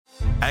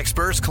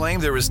Experts claim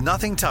there is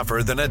nothing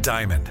tougher than a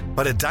diamond.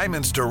 But at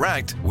Diamonds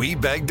Direct, we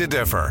beg to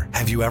differ.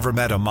 Have you ever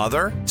met a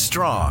mother?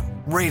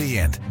 Strong,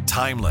 radiant,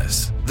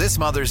 timeless. This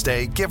Mother's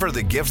Day, give her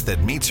the gift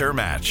that meets her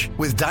match.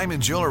 With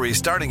diamond jewelry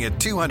starting at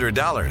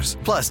 $200.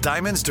 Plus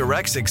Diamonds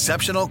Direct's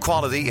exceptional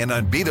quality and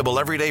unbeatable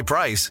everyday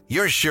price,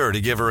 you're sure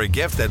to give her a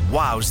gift that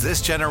wows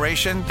this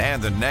generation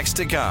and the next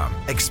to come.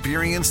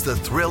 Experience the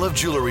thrill of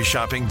jewelry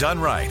shopping done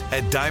right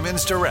at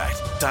Diamonds Direct.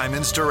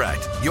 Diamonds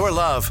Direct. Your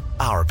love,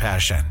 our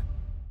passion.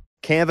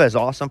 Canva is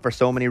awesome for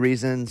so many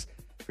reasons,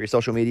 for your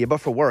social media, but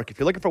for work. If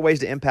you're looking for ways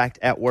to impact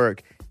at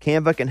work,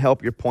 Canva can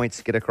help your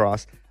points get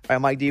across. All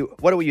right, Mike,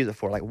 what do we use it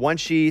for? Like one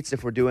sheets,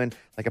 if we're doing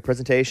like a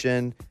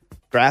presentation,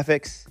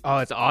 graphics? Oh,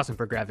 it's awesome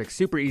for graphics.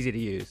 Super easy to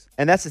use.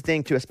 And that's the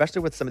thing, too,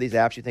 especially with some of these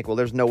apps, you think, well,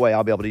 there's no way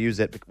I'll be able to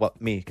use it. Well,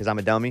 me, because I'm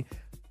a dummy.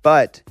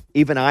 But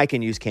even I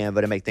can use Canva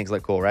to make things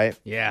look cool, right?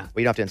 Yeah. Well,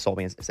 you don't have to insult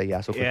me and say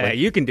yeah so quickly. Yeah,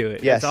 you can do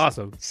it. Yes. It's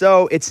awesome.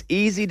 So it's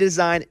easy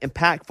design,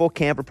 impactful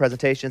Canva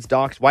presentations,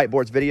 docs,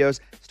 whiteboards, videos.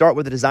 Start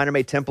with a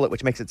designer-made template,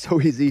 which makes it so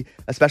easy,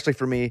 especially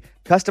for me.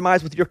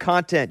 Customize with your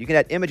content. You can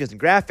add images and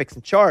graphics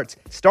and charts.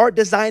 Start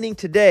designing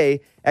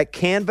today at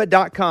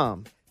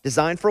canva.com.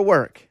 Design for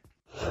work.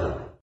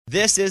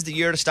 This is the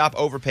year to stop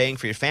overpaying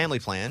for your family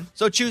plan.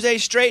 So choose a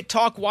Straight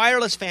Talk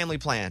Wireless family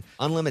plan.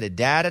 Unlimited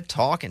data,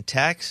 talk, and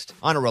text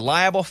on a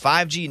reliable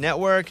 5G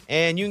network.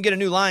 And you can get a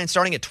new line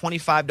starting at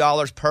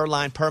 $25 per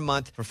line per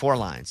month for 4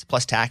 lines,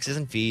 plus taxes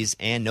and fees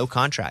and no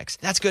contracts.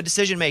 That's good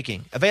decision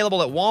making.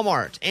 Available at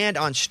Walmart and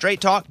on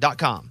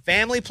straighttalk.com.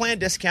 Family plan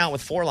discount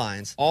with 4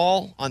 lines,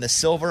 all on the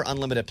Silver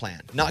Unlimited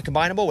plan. Not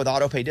combinable with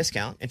auto pay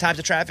discount. In times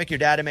of traffic, your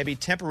data may be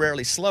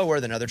temporarily slower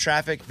than other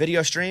traffic.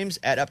 Video streams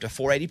at up to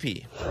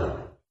 480p.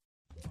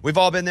 We've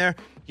all been there.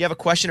 You have a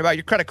question about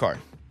your credit card.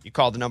 You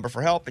call the number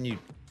for help and you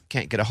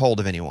can't get a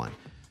hold of anyone.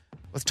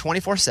 With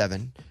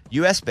 24/7,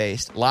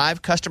 U.S.-based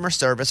live customer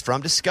service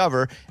from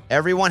Discover,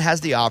 everyone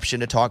has the option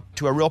to talk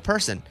to a real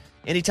person.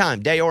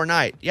 Anytime, day or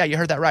night. Yeah, you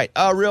heard that right.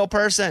 A real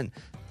person.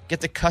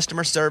 Get the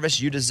customer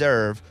service you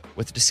deserve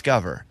with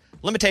Discover.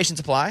 Limitations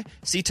apply.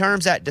 See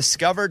terms at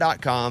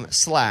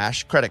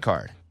discover.com/credit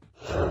card.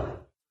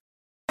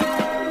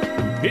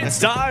 It's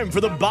time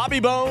for the Bobby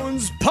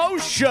Bones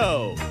Post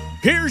Show.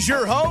 Here's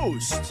your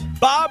host,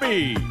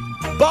 Bobby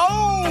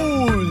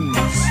Bones.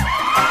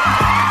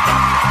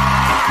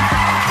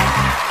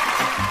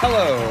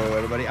 Hello,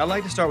 everybody. I'd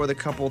like to start with a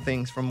couple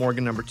things from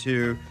Morgan number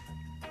 2.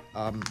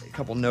 A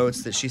couple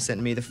notes that she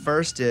sent me. The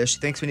first is she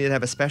thinks we need to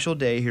have a special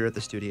day here at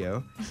the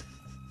studio.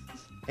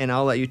 And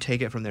I'll let you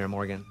take it from there,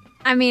 Morgan.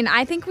 I mean,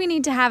 I think we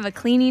need to have a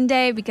cleaning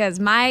day because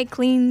my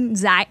clean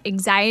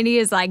anxiety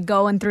is like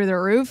going through the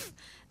roof.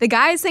 The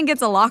guys think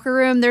it's a locker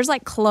room. There's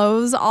like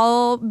clothes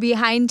all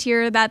behind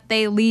here that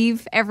they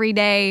leave every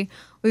day.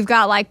 We've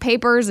got like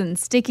papers and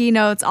sticky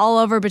notes all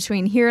over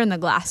between here and the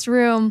glass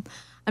room.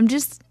 I'm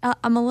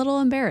a little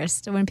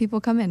embarrassed when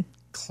people come in.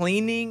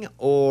 Cleaning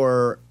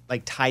or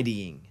like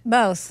tidying?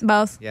 Both.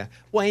 Yeah.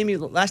 Well, Amy,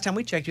 last time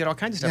we checked, you had all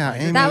kinds of stuff. Yeah,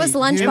 behind Amy, you. That was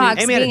Lunchbox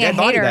Amy had a being a dead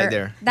body hater. back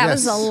there. That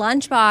Yes. was a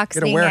Lunchbox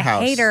Get a being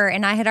warehouse. a hater,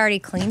 and I had already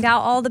cleaned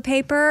out all the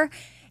paper.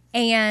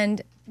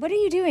 And what are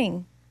you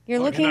doing? You're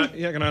looking.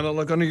 Can I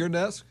look under your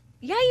desk?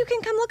 Yeah, you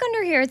can come look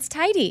under here. It's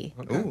tidy.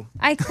 Ooh.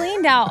 I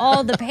cleaned out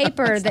all the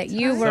paper that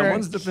you were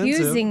Someone's defensive.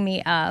 accusing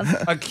me of.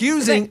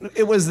 Accusing,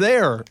 it was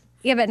there.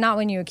 Yeah, but not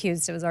when you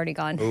accused. It was already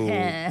gone. Ooh,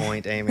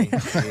 point, Amy.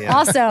 Yeah.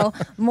 Also,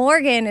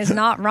 Morgan is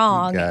not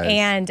wrong. Guys.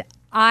 And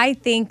I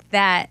think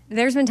that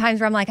there's been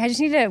times where I'm like,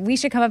 we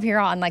should come up here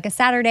on like a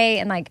Saturday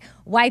and like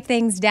wipe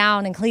things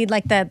down and clean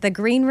like the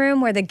green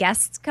room where the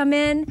guests come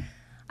in.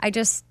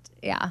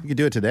 Yeah. You can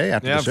do it today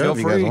after Yeah, the show feel if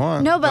you guys free.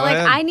 want. No, but Go like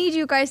ahead. I need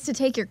you guys to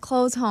take your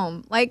clothes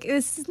home. Like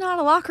this is not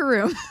a locker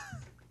room.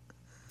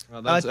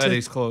 Well, that's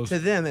Eddie's clothes. To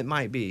them, it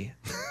might be.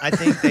 I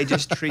think they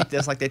just treat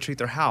this like they treat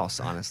their house,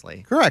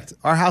 honestly. Correct.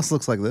 Our house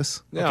looks like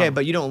this. Yeah. Okay,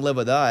 but you don't live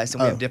with us,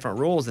 and we have different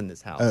rules in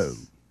this house. Oh,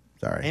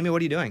 sorry. Amy,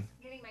 what are you doing?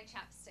 Getting my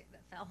chapstick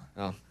that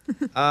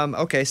fell.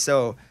 Okay,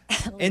 so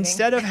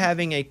instead of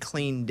having a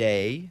clean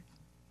day,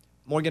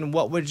 Morgan,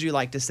 what would you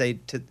like to say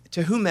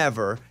to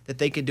whomever that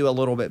they could do a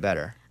little bit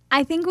better?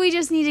 I think we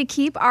just need to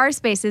keep our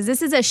spaces.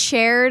 This is a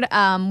shared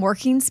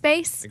working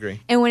space. Agree.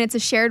 And when it's a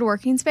shared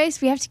working space,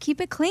 we have to keep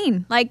it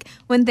clean. Like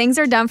when things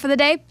are done for the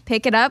day,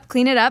 pick it up,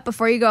 clean it up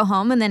before you go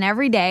home. And then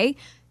every day,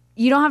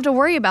 you don't have to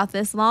worry about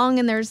this long.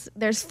 And there's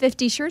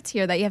 50 shirts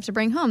here that you have to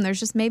bring home. There's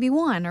just maybe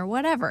one or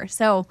whatever.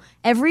 So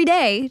every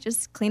day,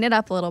 just clean it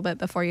up a little bit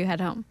before you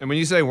head home. And when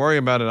you say worry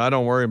about it, I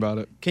don't worry about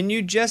it. Can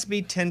you just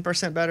be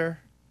 10%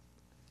 better?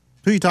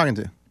 Who are you talking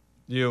to?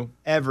 You.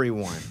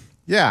 Everyone.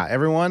 Yeah,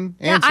 everyone.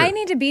 Yeah, Answer. I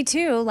need to be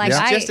too. Like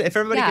Yeah. Just if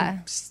everybody yeah.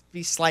 can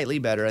be slightly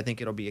better, I think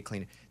it'll be a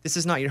clean. This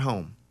is not your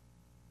home.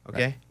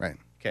 Okay? Right.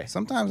 Okay.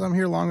 Sometimes I'm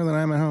here longer than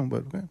I'm at home,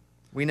 but okay.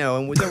 We know,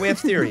 and we have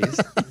theories.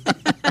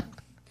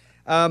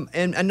 And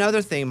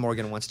another thing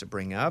Morgan wants to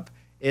bring up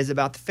is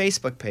about the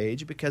Facebook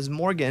page, because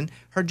Morgan,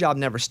 her job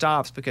never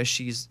stops because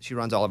she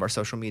runs all of our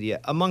social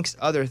media, amongst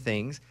other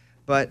things.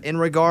 But in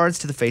regards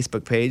to the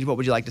Facebook page, what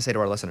would you like to say to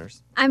our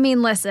listeners? I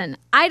mean, listen,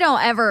 I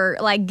don't ever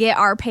like get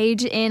our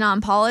page in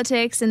on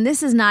politics, and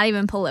this is not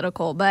even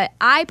political, but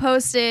I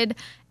posted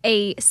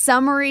a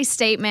summary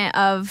statement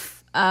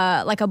of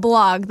like a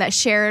blog that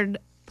shared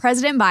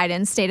President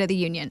Biden's State of the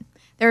Union.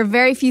 There are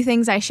very few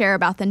things I share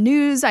about the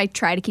news. I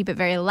try to keep it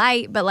very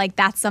light, but like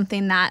that's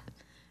something that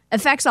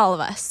affects all of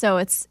us, so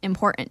it's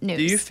important news.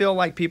 Do you feel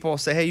like people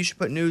say, hey, you should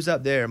put news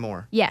up there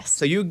more? Yes.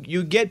 So you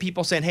get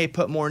people saying, hey,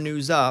 put more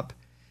news up,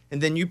 and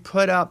then you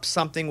put up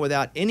something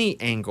without any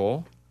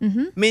angle,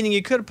 meaning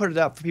you could have put it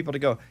up for people to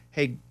go,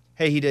 hey,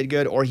 he did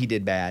good or he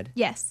did bad.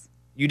 Yes.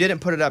 You didn't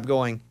put it up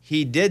going,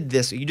 he did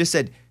this. You just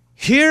said,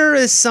 here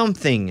is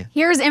something.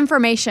 Here's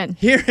information.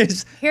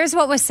 Here's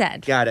what was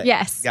said. Got it.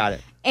 Yes. Got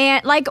it.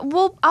 And like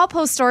I'll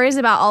post stories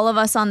about all of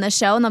us on the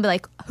show, and they'll be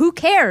like, who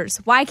cares?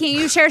 Why can't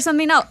you share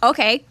something else?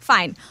 Okay,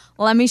 fine.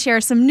 Well, let me share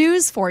some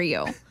news for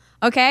you.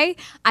 Okay?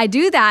 I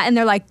do that, and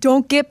they're like,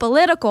 don't get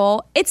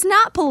political. It's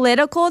not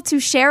political to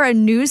share a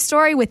news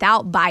story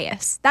without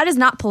bias. That is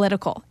not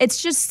political.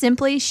 It's just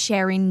simply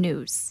sharing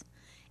news.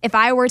 If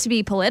I were to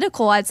be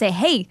political, I'd say,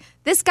 hey,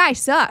 this guy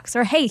sucks,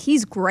 or hey,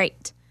 he's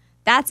great.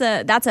 That's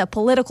a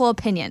political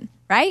opinion,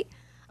 right?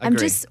 I'm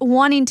just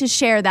wanting to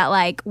share that,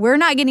 like, we're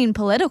not getting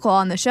political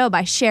on the show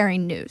by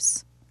sharing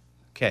news.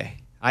 Okay.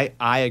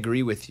 I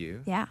agree with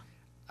you. Yeah.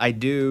 I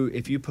do.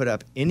 If you put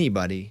up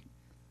anybody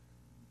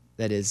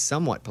that is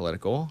somewhat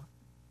political,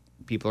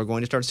 people are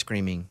going to start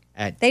screaming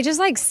at. They just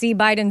like see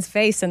Biden's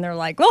face and they're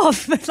like, oh,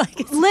 like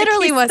it's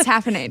literally like what's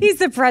happening. He's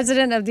the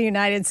president of the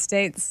United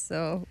States.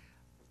 So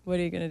what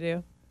are you going to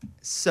do?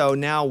 So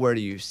now where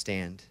do you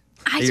stand?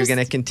 You're going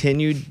to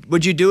continue?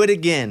 Would you do it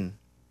again?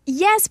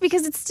 Yes,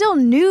 because it's still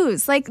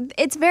news. Like,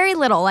 it's very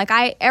little. Like,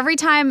 every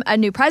time a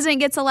new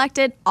president gets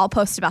elected, I'll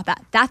post about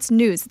that. That's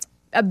news. It's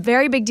a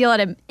very big deal.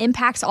 It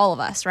impacts all of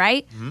us,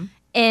 right? Mm-hmm.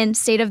 And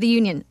State of the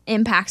Union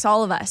impacts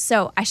all of us.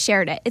 So I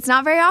shared it. It's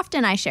not very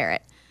often I share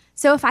it.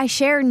 So if I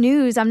share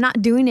news, I'm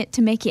not doing it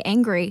to make you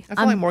angry. I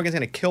feel like Morgan's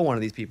going to kill one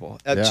of these people.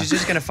 Yeah. She's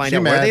just going to find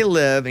out where they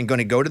live and going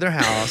to go to their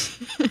house.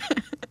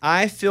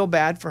 I feel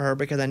bad for her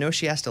because I know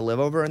she has to live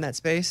over in that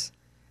space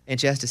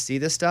and she has to see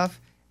this stuff.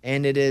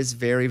 And it is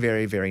very,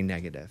 very, very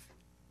negative.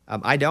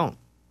 I don't.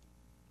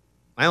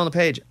 I own the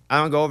page.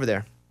 I don't go over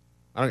there.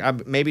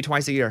 Maybe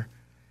twice a year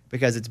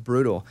because it's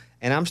brutal.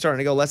 And I'm starting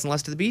to go less and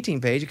less to the B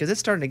Team page because it's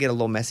starting to get a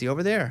little messy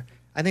over there.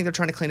 I think they're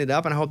trying to clean it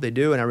up, and I hope they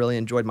do, and I really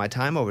enjoyed my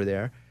time over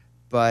there.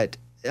 But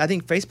I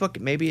think Facebook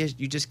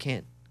you just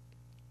can't.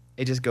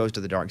 It just goes to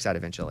the dark side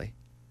eventually.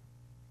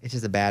 It's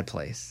just a bad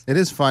place. It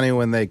is funny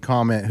when they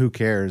comment, who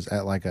cares,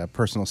 at like a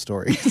personal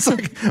story. It's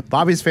like,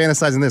 Bobby's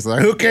fantasizing this.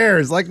 Like, who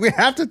cares? Like, we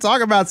have to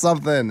talk about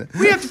something.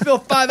 We have to fill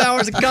 5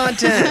 hours of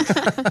content.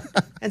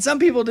 And some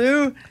people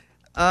do.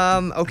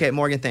 Okay,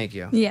 Morgan, thank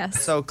you.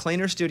 Yes. So,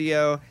 cleaner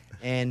studio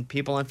and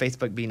people on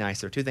Facebook be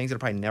nicer. Two things that are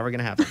probably never going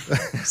to happen.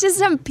 It's just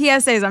some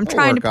PSAs I'm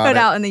trying to put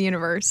out in the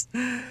universe.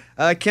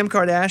 Kim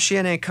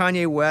Kardashian and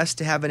Kanye West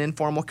have an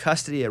informal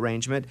custody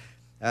arrangement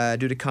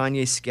due to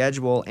Kanye's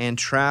schedule and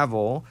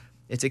travel.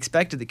 It's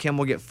expected that Kim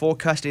will get full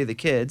custody of the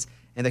kids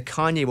and that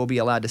Kanye will be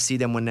allowed to see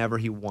them whenever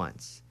he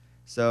wants.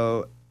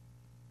 So,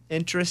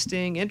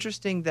 interesting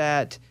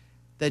that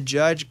the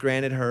judge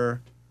granted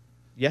her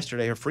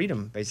yesterday her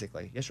freedom,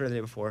 basically. Yesterday or the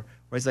day before,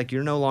 where he's like,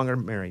 you're no longer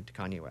married to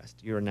Kanye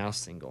West. You are now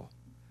single.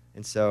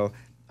 And so,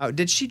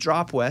 did she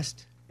drop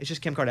West? It's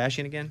just Kim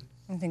Kardashian again?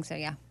 I think so,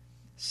 yeah.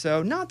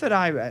 So, not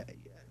that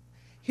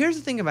here's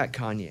the thing about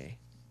Kanye.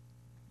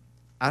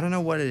 I don't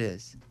know what it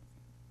is.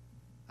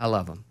 I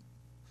love him.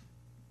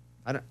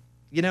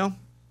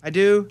 I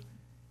do.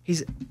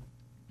 He's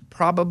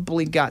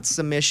probably got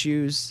some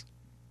issues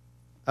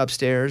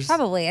upstairs.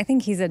 Probably. I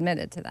think he's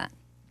admitted to that.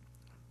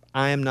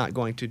 I'm just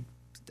going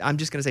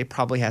to say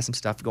probably has some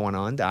stuff going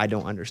on that I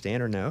don't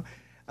understand or know.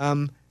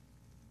 And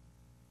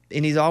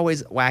he's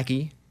always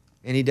wacky,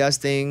 and he does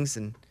things,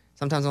 and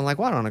sometimes I'm like,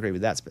 well, I don't agree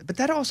with that. But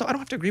that also, I don't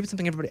have to agree with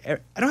something I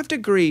don't have to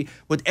agree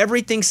with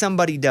everything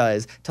somebody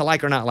does to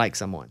like or not like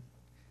someone.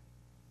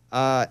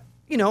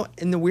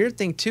 And the weird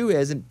thing, too,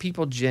 is, and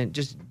people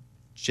just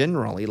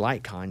generally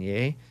like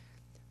Kanye,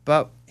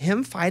 but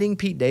him fighting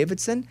Pete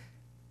Davidson,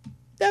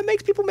 that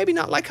makes people maybe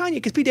not like Kanye,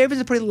 because Pete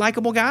Davidson's a pretty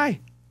likable guy.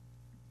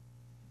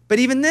 But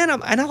even then,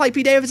 I like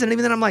Pete Davidson, and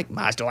even then I'm like,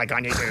 I still like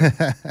Kanye,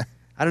 too.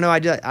 I don't know,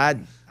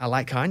 I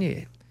like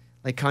Kanye.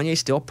 Like, Kanye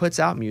still puts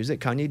out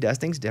music. Kanye does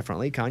things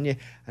differently. Kanye,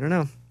 I don't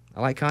know.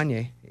 I like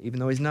Kanye, even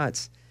though he's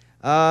nuts.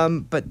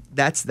 But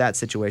that's that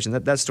situation.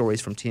 That story's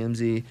from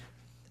TMZ.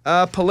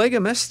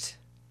 Polygamist.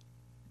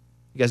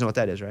 You guys know what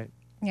that is, right?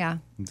 Yeah.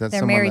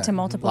 They're married to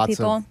multiple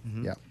people.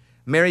 Yeah.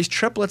 Marries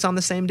triplets on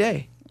the same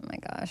day. Oh, my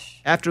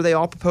gosh. After they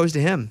all proposed to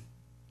him.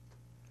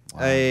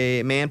 Wow.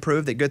 A man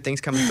proved that good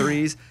things come in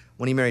threes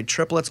when he married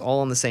triplets all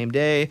on the same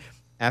day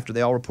after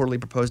they all reportedly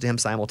proposed to him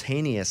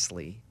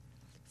simultaneously.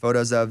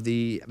 Photos of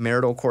the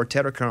marital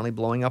quartet are currently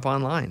blowing up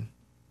online.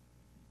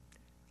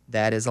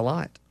 That is a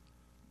lot.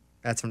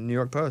 That's from the New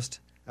York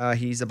Post.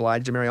 He's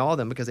obliged to marry all of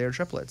them because they are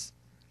triplets.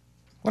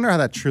 Wonder how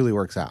that truly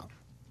works out.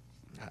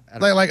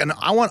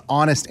 I want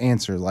honest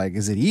answer. Like,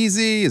 is it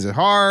easy? Is it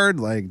hard?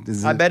 Like,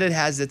 I bet it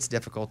has its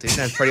difficulties.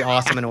 And it's pretty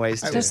awesome in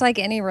ways too. Just like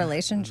any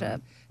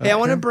relationship. Hey, I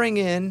want to bring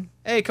in.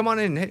 Hey, come on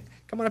in. Hey,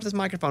 come on up to this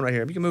microphone right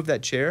here. If you can move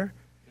that chair.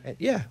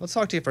 Yeah, let's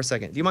talk to you for a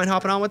second. Do you mind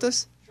hopping on with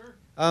us?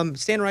 Sure.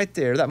 Stand right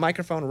there. That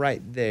microphone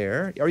right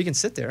there, or you can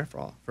sit there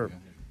for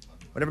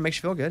whatever makes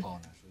you feel good.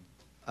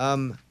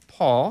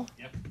 Paul.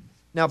 Yep.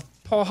 Now,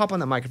 Paul, hop on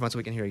that microphone so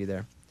we can hear you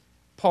there.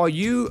 Paul,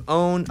 you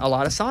own a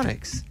lot of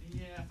Sonics.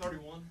 Yeah,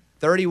 31.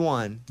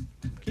 31.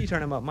 Can you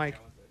turn them up, Mike?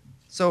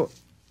 So,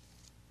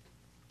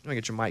 let me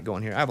get your mic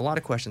going here. I have a lot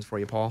of questions for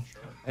you, Paul.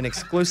 Sure. An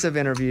exclusive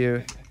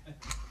interview.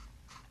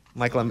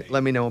 Mike,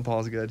 let me know when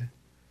Paul's good.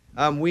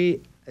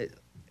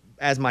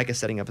 As Mike is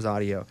setting up his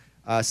audio,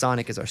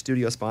 Sonic is our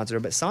studio sponsor,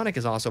 but Sonic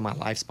is also my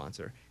life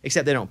sponsor,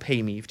 except they don't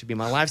pay me to be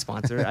my life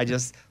sponsor. I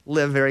just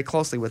live very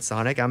closely with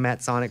Sonic. I'm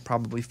at Sonic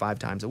probably 5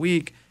 times a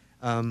week,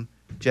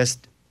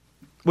 just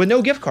with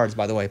no gift cards,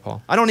 by the way,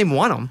 Paul. I don't even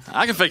want them.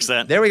 I can fix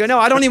that. There we go. No,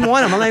 I don't even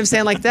want them. I'm not even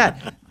saying like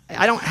that.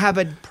 I don't have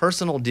a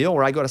personal deal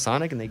where I go to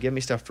Sonic and they give me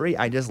stuff free.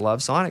 I just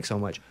love Sonic so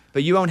much.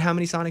 But you own how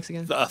many Sonics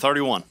again?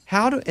 31.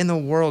 How in the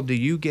world do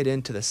you get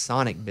into the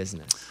Sonic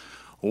business?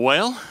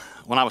 Well,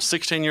 when I was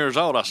 16 years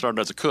old, I started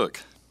as a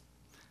cook.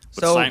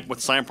 With the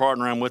same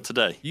partner I'm with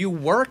today. You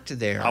worked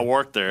there? I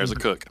worked there as a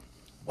cook.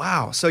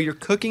 Wow. So you're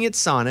cooking at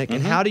Sonic,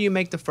 and how do you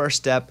make the first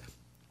step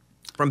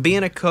from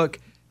being a cook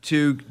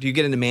to, do you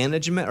get into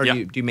management, or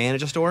do you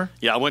manage a store?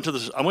 Yeah, I went to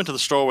the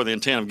store with the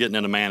intent of getting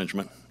into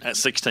management at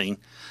 16,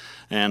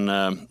 and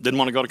didn't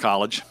want to go to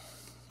college,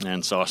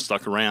 and so I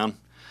stuck around,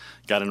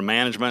 got into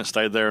management,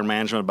 stayed there in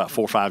management about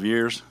 4 or 5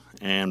 years,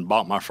 and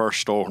bought my first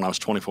store when I was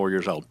 24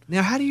 years old.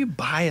 Now, how do you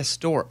buy a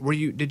store?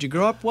 Did you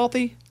grow up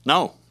wealthy?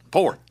 No,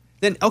 poor.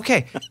 Then,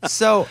 okay,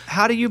 so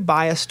how do you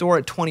buy a store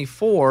at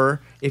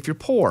 24 if you're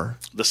poor?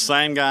 The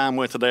same guy I'm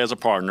with today as a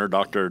partner,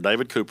 Dr.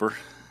 David Cooper,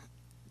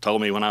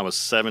 told me when I was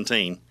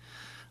 17,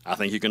 I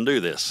think you can do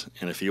this.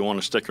 And if you want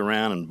to stick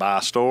around and buy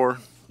a store,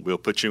 we'll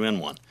put you in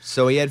one.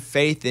 So he had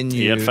faith in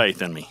you. He had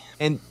faith in me.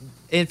 And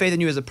faith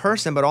in you as a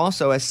person, but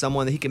also as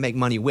someone that he can make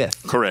money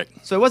with.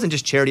 Correct. So it wasn't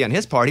just charity on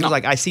his part. He was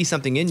like, I see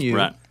something in you.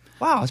 Right.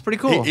 Wow, that's pretty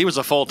cool. He was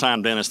a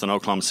full-time dentist in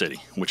Oklahoma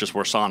City, which is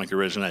where Sonic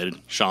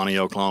originated, Shawnee,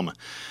 Oklahoma.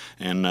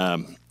 And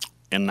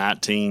in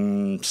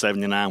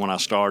 1979, when I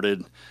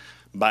started,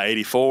 by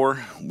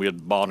 84, we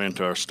had bought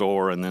into our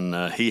store, and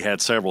then he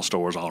had several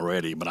stores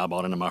already, but I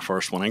bought into my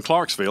first one in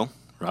Clarksville,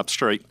 right up the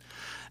street,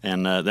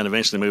 and then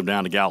eventually moved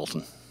down to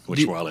Gallatin, which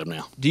is where I live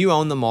now. Do you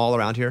own them all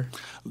around here?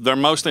 They're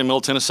mostly in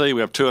Middle Tennessee.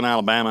 We have 2 in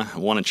Alabama,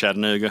 1 in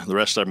Chattanooga. The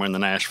rest of them are in the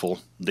Nashville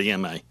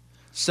DMA.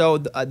 So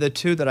the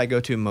 2 that I go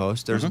to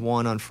most, there's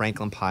one on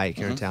Franklin Pike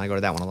here in town. I go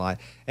to that one a lot.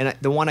 And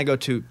the one I go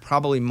to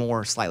probably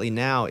more slightly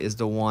now is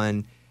the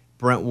one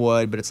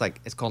Brentwood, but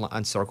it's called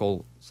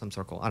Uncircle, some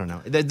circle. I don't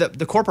know.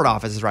 The corporate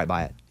office is right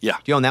by it. Yeah.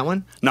 Do you own that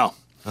one? No.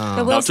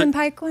 The Wilson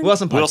Pike one?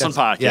 Wilson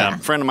Pike, yeah. A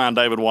friend of mine,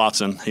 David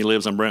Watson, he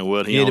lives in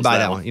Brentwood. You need to buy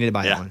that one. You need to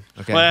buy that one.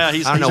 Okay. Well,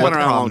 he's been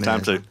around a long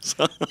time, too.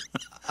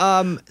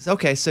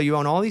 Okay, so you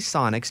own all these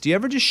Sonics. Do you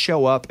ever just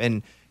show up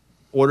and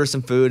order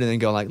some food and then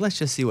go like, let's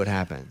just see what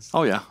happens?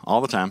 Oh, yeah, all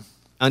the time.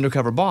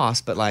 Undercover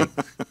boss, but like,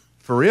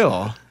 for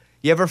real.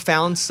 You ever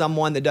found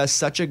someone that does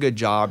such a good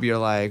job, you're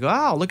like,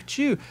 wow, look at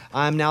you.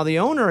 I'm now the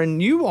owner, and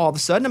you all of a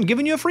sudden, I'm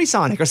giving you a free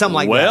Sonic or something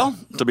like that. Well,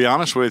 to be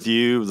honest with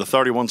you, the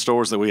 31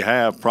 stores that we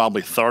have,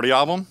 probably 30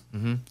 of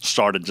them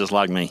started just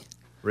like me.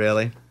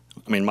 Really?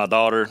 I mean, my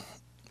daughter.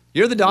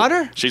 You're the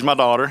daughter? She's my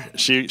daughter.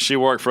 She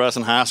worked for us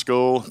in high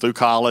school, through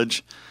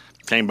college,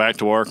 came back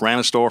to work, ran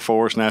a store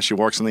for us. Now she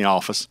works in the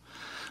office.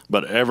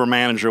 But every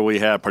manager we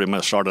have pretty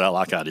much started out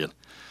like I did.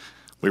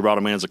 We brought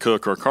them in as a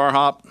cook or a car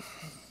hop.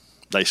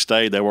 They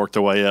stayed, they worked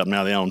their way up.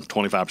 Now they own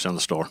 25% of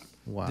the store.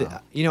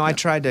 Wow. I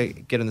tried to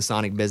get in the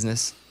Sonic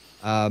business.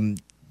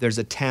 There's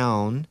a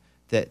town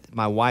that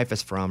my wife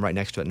is from right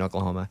next to it in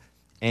Oklahoma.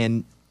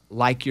 And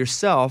like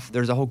yourself,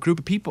 there's a whole group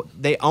of people.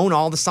 They own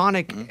all the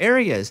Sonic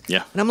areas.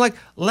 Yeah. And I'm like,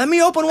 let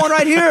me open one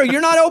right here. You're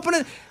not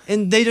opening.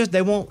 And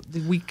they won't.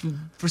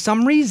 For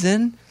some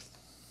reason,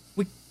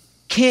 we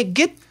can't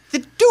get to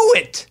do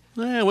it.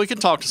 Yeah, we can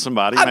talk to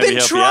somebody. I've maybe been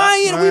help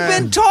trying. You out. We've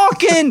been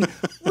talking.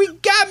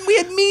 We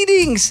had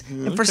meetings.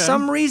 And for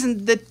some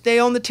reason that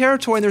they own the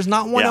territory and there's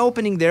not one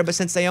opening there, but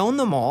since they own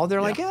them all,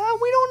 they're like, we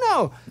don't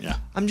know. Yeah.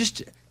 I'm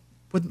just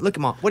look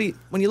at my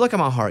when you look at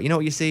my heart, you know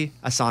what you see?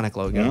 A Sonic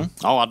logo.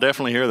 Oh, I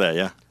definitely hear that,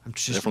 yeah. I'm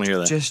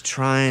just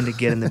trying to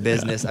get in the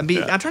business. I'm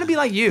trying to be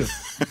like you,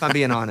 if I'm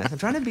being honest. I'm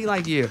trying to be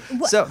like you.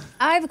 So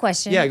I have a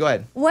question. Yeah, go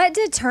ahead. What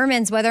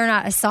determines whether or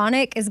not a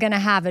Sonic is going to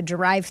have a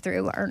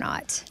drive-through or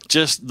not?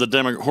 Just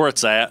where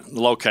it's at,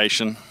 the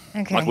location.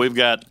 Okay. Like we've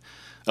got,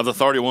 of the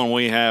 31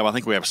 we have, I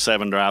think we have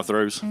 7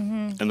 drive-throughs.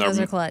 And Those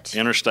are clutch.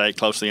 Interstate,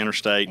 close to the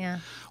interstate. Yeah.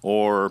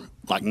 Or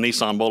like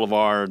Nissan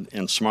Boulevard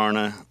in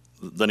Smyrna,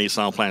 the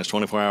Nissan plant is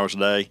 24 hours a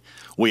day.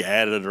 We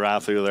added a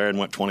drive-through there and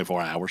went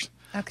 24 hours.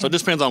 Okay. So it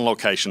just depends on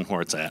location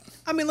where it's at.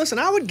 I mean, listen,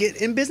 I would get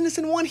in business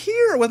in one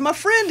here with my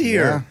friend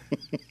here.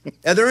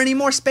 Yeah. Are there any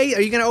more space?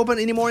 Are you going to open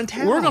any more in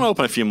town? We're going to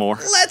open a few more.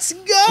 Let's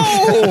go.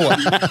 Whoa!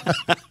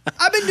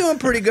 I've been doing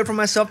pretty good for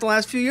myself the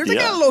last few years. I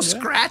got a little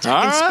scratch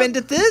I can spend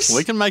at this.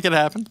 We can make it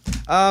happen.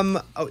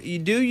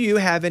 Do you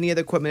have any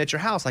other equipment at your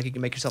house, like you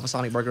can make yourself a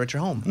Sonic burger at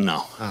your home?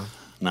 No.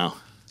 No.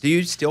 Do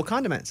you steal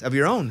condiments of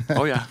your own?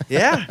 Oh, yeah.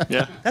 Yeah?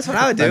 Yeah. That's what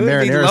I would do. Like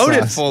It'd be marinara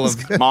loaded sauce. full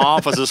of... My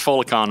office is full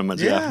of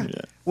condiments. Yeah.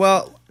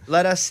 Well,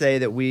 let us say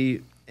that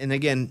we, and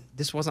again,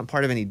 this wasn't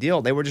part of any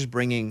deal. They were just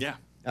bringing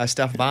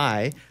stuff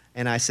by,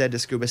 and I said to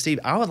Scuba Steve,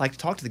 I would like to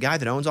talk to the guy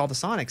that owns all the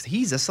Sonics.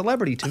 He's a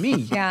celebrity to me.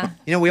 Yeah.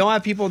 You know, we all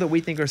have people that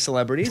we think are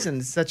celebrities, and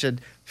it's such a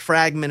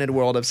fragmented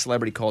world of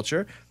celebrity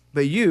culture,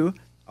 but you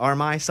are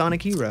my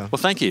Sonic hero.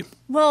 Well, thank you.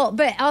 Well,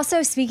 but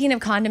also speaking of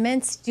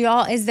condiments,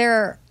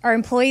 are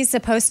employees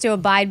supposed to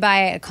abide by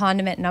a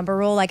condiment number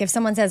rule? Like if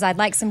someone says, I'd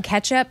like some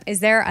ketchup, is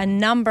there a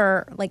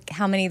number, like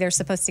how many they're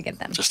supposed to get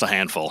them? Just a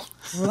handful.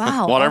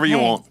 Wow. Whatever you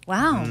okay. want.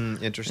 Wow.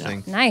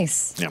 Interesting.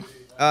 Nice.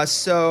 Yeah.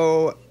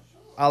 So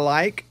I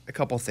like a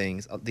couple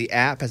things. The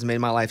app has made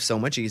my life so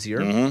much easier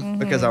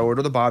because I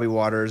order the Bobby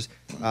Waters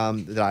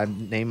that I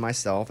named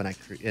myself, and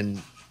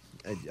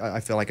I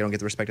feel like I don't get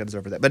the respect I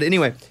deserve for that. But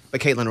anyway,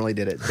 Caitlin really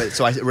did it,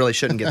 so I really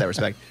shouldn't get that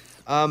respect.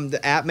 The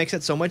app makes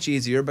it so much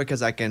easier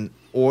because I can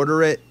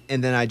order it,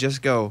 and then I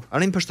just go. I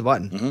don't even push the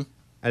button.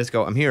 I just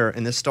go, I'm here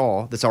in this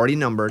stall that's already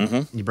numbered.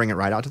 And you bring it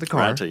right out to the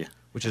car, Right to you.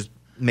 which has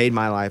made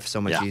my life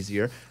so much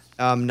easier.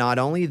 Not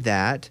only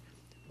that,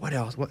 what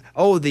else?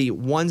 The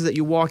ones that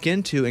you walk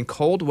into in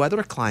cold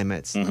weather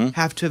climates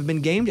have to have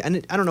been gamed.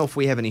 And I don't know if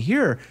we have any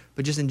here,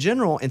 but just in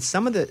general, in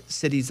some of the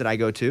cities that I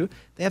go to,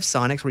 they have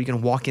Sonics where you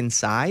can walk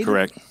inside.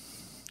 Correct.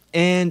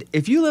 And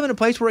if you live in a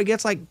place where it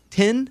gets like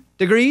 10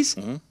 degrees,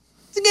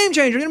 it's a game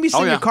changer. You're going to be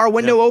sitting in your car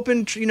window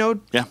open, trying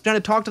to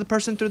talk to the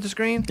person through the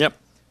screen. Yep.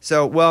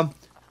 So,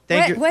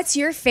 thank you. What's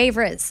your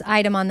favorite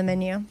item on the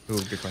menu?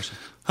 Ooh, good question.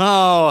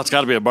 Oh, it's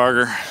got to be a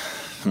burger.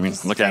 I mean,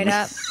 look at Straight me.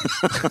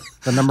 up.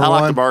 The number I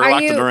like one. the burger. I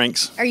like the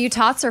drinks. Are you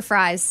tots or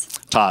fries?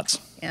 Tots.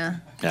 Yeah.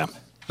 Yeah.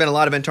 Been a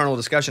lot of internal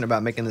discussion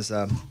about making this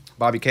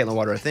Bobby Caitlin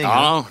water a thing. I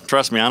know.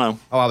 Trust me, I know.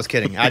 Oh, I was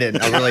kidding. I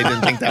really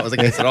didn't think that was the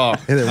case at all.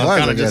 It was, I'm I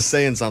kind of guess. just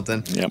saying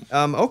something. Yep.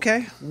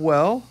 Okay.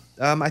 Well,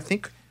 I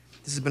think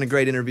this has been a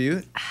great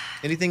interview.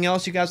 Anything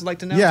else you guys would like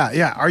to know?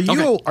 Yeah. Are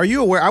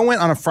you aware? I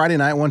went on a Friday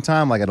night one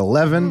time, like at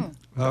 11.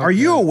 Are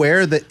you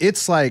aware that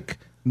it's like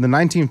the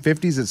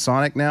 1950s at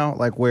Sonic now,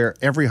 like where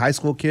every high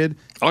school kid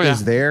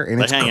is there, and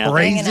They it's hang out.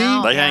 crazy.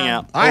 They hang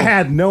out. I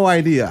had no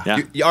idea.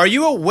 Yeah. Are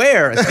you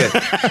aware? That's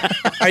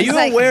good. Are you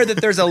aware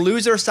that there's a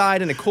loser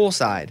side and a cool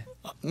side?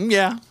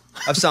 Yeah.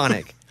 Of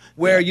Sonic,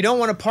 where you don't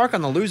want to park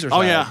on the loser side.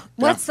 Oh, yeah.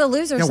 What's the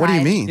loser side? What do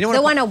you mean? You don't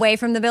The wanna one away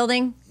from the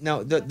building?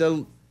 No,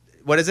 the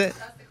what is it?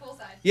 That's the cool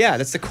side. Yeah,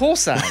 that's the cool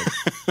side.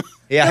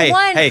 Yeah. The hey,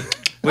 one- hey.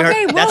 We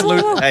Okay, heard, that's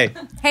whoa, whoa, whoa. Hey.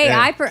 Hey,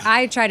 Yeah.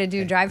 I try to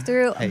do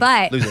drive-through, Hey,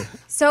 but loser.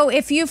 so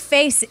if you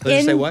face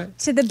Loser say what?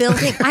 into the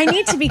building, I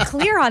need to be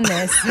clear on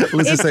this.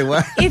 Loser say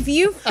what? If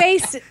you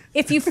face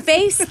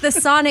the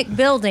Sonic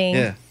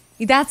building,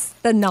 that's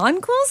the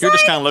non-cool side. You're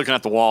just kind of looking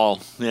at the wall.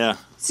 Yeah.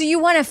 So you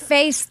want to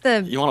face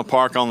the. You want to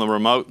park on the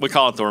remote. We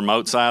call it the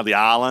remote side, the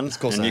island,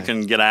 cool and side. you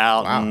can get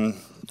out and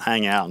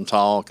hang out and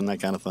talk and that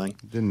kind of thing.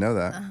 Didn't know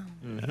that.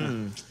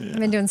 I've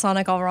been doing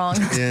Sonic all wrong.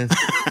 Yeah.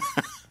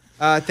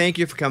 Thank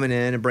you for coming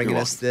in and bringing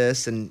us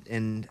this,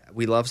 and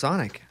we love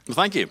Sonic. Well,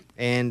 thank you.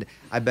 And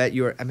I bet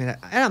you're. I mean,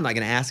 I'm not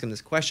going to ask him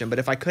this question, but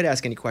if I could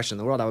ask any question in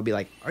the world, I would be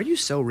like, "Are you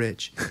so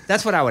rich?"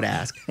 That's what I would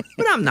ask.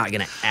 But I'm not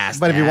going to ask.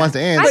 But if he wants to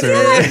I answer,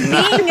 feel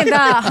like being the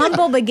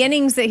humble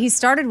beginnings that he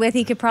started with,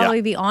 he could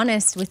probably be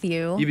honest with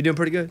you. You've been doing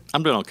pretty good.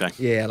 I'm doing okay.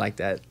 Yeah, I like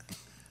that.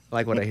 I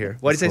like what I hear.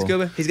 What did you say, That's cool.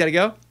 Scuba? He's got to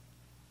go.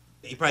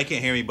 You probably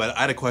can't hear me, but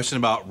I had a question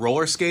about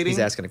roller skating. He's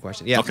asking a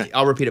question. Yeah,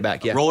 I'll repeat it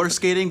back. Yeah, Roller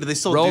skating? Do they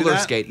still do roller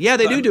that? skate. Yeah,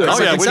 they do it. Oh, It's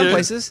like yeah, in we some do.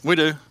 places. We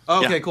do.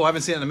 Okay, Yeah. cool. I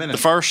haven't seen it in a minute. The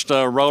first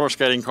roller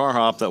skating car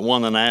hop that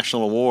won the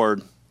national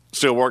award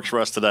still works for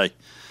us today.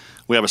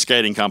 We have a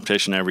skating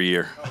competition every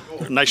year,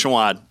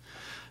 nationwide,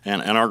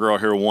 and our girl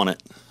here won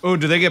it. Oh,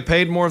 do they get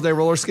paid more if they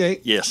roller skate?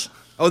 Yes.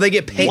 Oh, they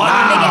get paid.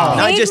 Wow.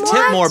 Not Paid just more?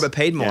 tip more, but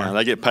paid more. Yeah,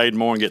 they get paid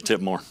more and get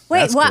tipped more.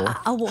 Wait, what?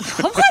 What?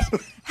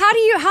 How do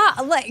you?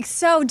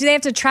 So do they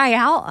have to try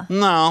out?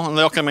 No, and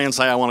they'll come in and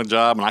say, I want a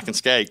job, and I can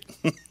skate.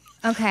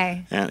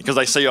 Okay. Because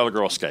they see other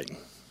girls skating.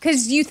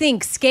 Because you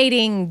think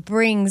skating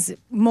brings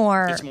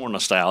more. It's more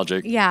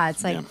nostalgic. Yeah,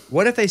 it's like.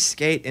 What if they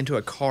skate into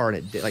a car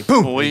and it like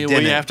boom? We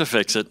didn't? have to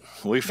fix it.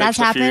 We That's fixed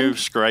a few happened?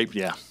 scraped,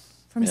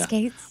 From Yeah.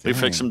 skates? We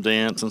fixed some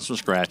dents and some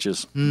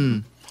scratches.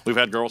 We've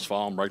had girls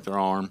fall and break their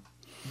arm.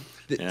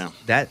 Yeah.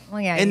 That Well,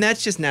 yeah, and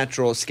that's just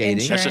natural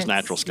skating. That's just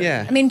natural skating.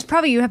 Yeah. I mean,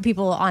 probably you have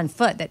people on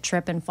foot that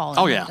trip and fall and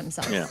Oh, hurt yeah.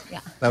 themselves. Yeah.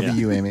 that'd be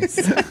you, Amy.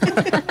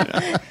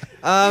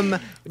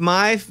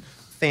 My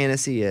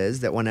fantasy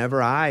is that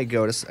whenever I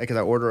go to, because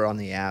I order on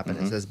the app and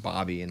Mm-hmm. it says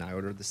Bobby and I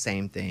order the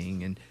same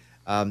thing,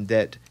 and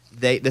that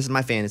this is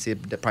my fantasy.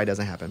 That probably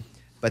doesn't happen,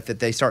 but that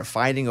they start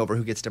fighting over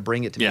who gets to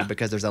bring it to me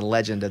because there's a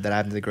legend that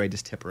I'm the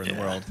greatest tipper in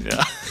the world.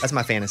 Yeah. That's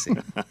my fantasy.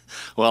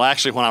 Well,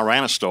 actually, when I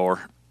ran a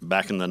store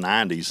back in the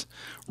 90s,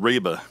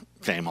 Reba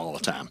came all the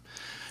time.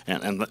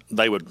 And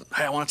they would,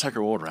 hey, I want to take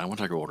her order out. I want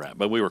to take her order out.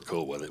 But we were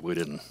cool with it. We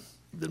didn't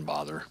didn't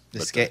bother.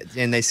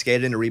 And they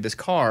skated into Reba's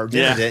car.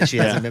 It. She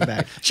hasn't been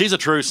back. She's a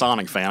true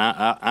Sonic fan.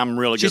 I'm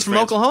really good. She's from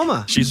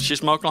Oklahoma. She's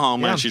from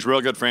Oklahoma, and she's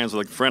real good friends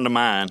with a friend of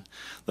mine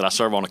that I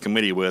serve on a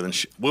committee with.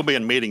 And we'll be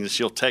in meetings, and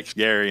she'll text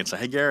Gary and say,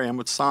 "Hey, Gary, I'm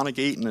with Sonic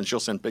eating," and she'll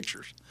send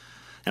pictures.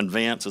 And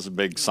Vince is a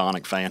big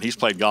Sonic fan. He's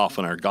played golf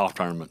in our golf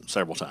tournament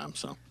several times.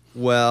 So.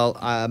 Well,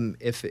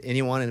 if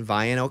anyone in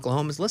Vian,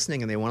 Oklahoma is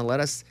listening and they want to let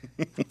us,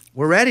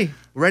 we're ready.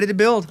 We're ready to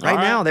build right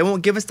now. They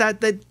won't give us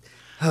that.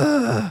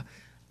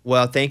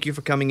 Well, thank you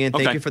for coming in.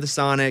 Thank you for the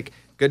Sonic.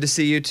 Good to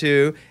see you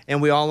too.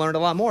 And we all learned a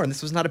lot more. And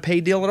this was not a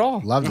paid deal at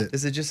all. Loved it.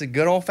 This is just a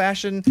good old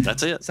fashioned.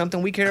 That's it.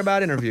 Something we care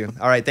about interview.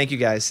 All right. Thank you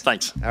guys.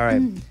 Thanks. All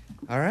right.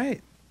 All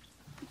right.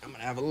 I'm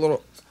gonna have a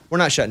little. We're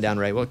not shutting down,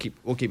 Ray. We'll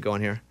keep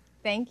going here.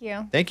 Thank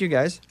you. Thank you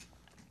guys.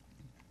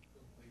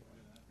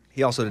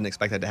 He also didn't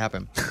expect that to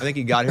happen. I think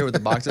he got here with the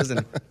boxes,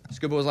 and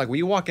Scuba was like, "Will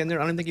you walk in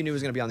there?" I don't think he knew he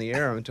was going to be on the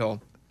air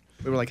until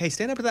we were like, "Hey,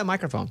 stand up to that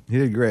microphone." He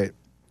did great.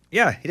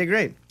 Yeah, he did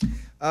great.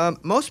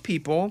 Most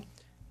people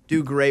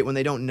do great when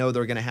they don't know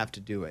they're going to have to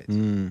do it.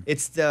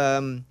 It's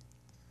the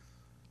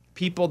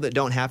people that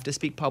don't have to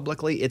speak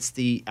publicly. It's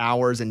the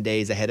hours and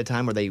days ahead of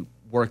time where they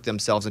work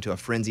themselves into a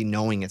frenzy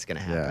knowing it's going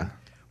to happen. Yeah.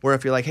 Where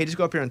if you're like, "Hey, just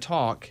go up here and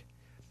talk,"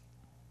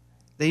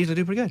 they usually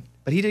do pretty good.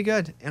 But he did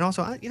good. And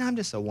also, I'm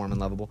just so warm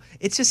and lovable.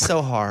 It's just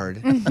so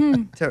hard.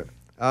 Okay,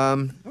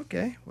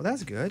 well,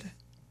 that's good.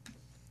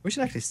 We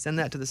should actually send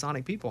that to the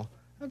Sonic people.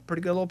 A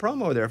pretty good little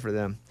promo there for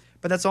them.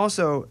 But that's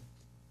also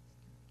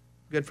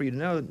good for you to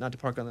know not to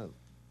park on the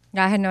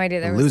I had no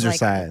idea there was loser like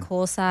side. a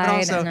cool side. But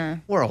also,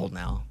 and we're old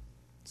now.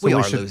 So we we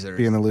are should losers.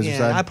 be on the loser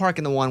side? I park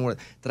in the one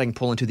that I can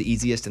pull into the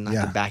easiest and not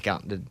have to back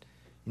out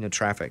into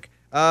traffic.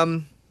 Let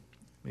me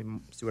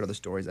see what other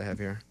stories I have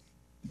here.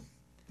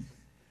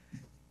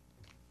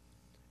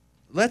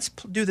 Let's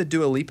do the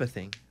Dua Lipa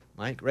thing,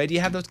 Mike. Ray, do you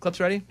have those clips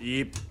ready?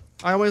 Yep.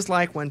 I always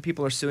like when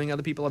people are suing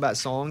other people about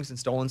songs and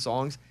stolen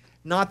songs.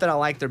 Not that I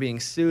like they're being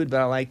sued, but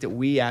I like that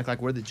we act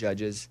like we're the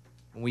judges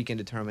and we can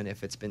determine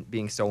if it's been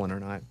being stolen or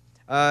not.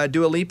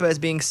 Dua Lipa is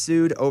being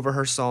sued over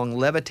her song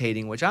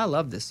Levitating, which I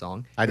love this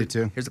song. I do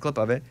too. Here's a clip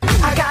of it.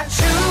 I got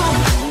you,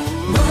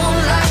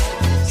 moonlight,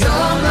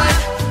 you're my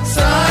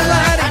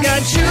starlight. I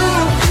got you,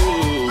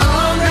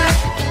 all night.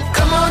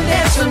 Come on,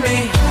 dance with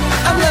me.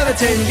 I'm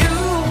levitating you.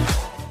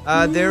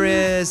 There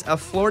is a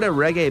Florida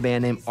reggae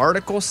band named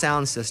Article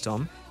Sound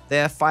System. They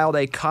have filed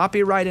a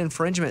copyright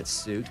infringement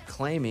suit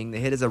claiming the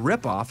hit is a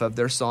ripoff of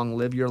their song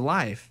Live Your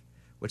Life,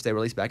 which they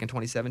released back in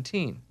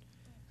 2017.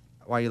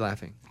 Why are you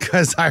laughing?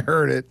 Because I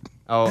heard it.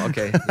 Oh,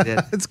 okay. You did.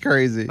 It's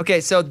crazy. Okay,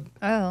 so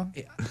I'm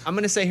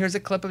going to say here's a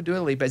clip of Dua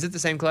Lipa. Is it the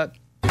same clip?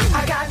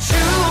 I got you,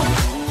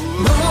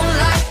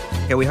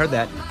 moonlight. Okay, we heard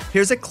that.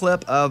 Here's a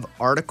clip of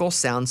Article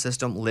Sound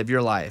System Live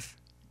Your Life.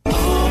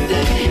 All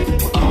day,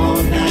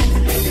 all night,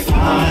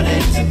 party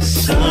to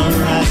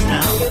sunrise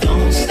now.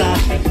 Don't stop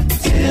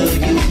till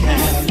you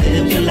have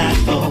lived your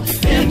life,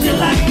 lived your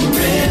life for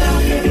real.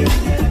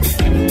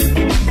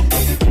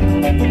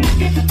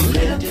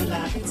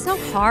 It's so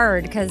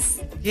hard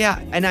because.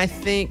 Yeah, and I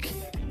think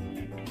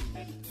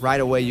right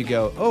away you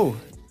go, oh,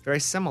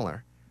 very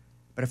similar.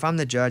 But if I'm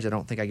the judge, I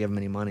don't think I give them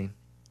any money.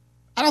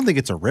 I don't think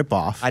it's a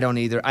ripoff. I don't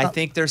either. I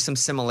think there's some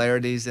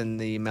similarities in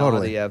the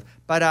melody of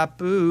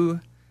ba-da-boo,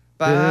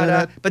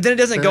 ba-da. But then it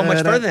doesn't go much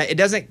further than that. It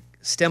doesn't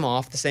stem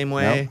off the same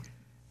way. Nope.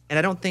 And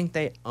I don't think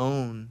they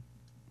own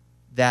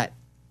that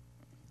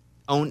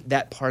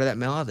part of that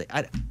melody.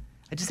 I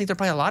just think there are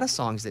probably a lot of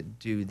songs that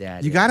do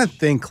that. You got to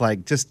think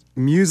like just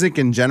music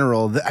in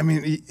general. I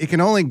mean, it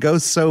can only go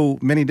so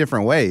many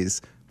different ways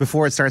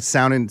before it starts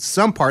sounding,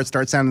 some parts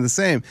start sounding the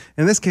same.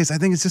 In this case, I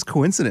think it's just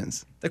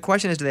coincidence. The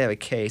question is, do they have a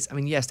case? I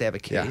mean, yes, they have a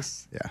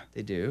case. Yeah.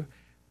 They do.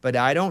 But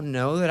I don't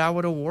know that I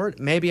would award,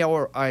 maybe I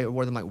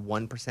award them like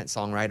 1%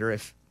 songwriter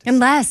if.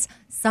 Unless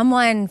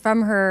someone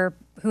from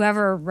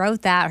whoever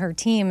wrote that, her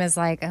team is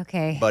like,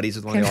 okay. Buddies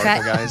with one of the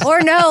article guys.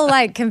 Or no,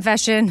 like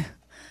confession.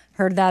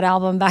 Heard that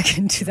album back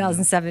in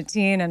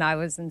 2017 and I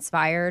was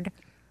inspired.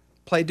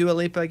 Play Dua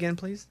Lipa again,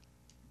 please.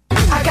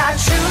 I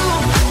got you,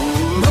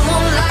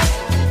 moonlight.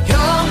 You're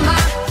my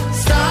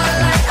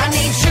starlight. I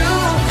need you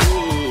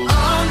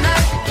all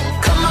night.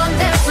 Come on,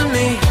 dance with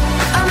me.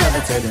 I'm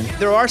levitating.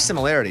 There are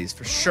similarities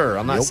for sure.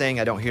 I'm not saying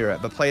I don't hear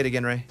it, but play it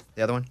again, Ray.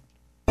 The other one.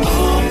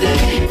 All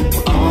day,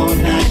 all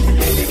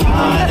night,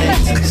 party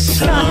to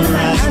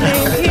sunrise.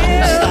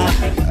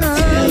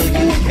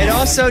 It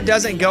also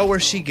doesn't go where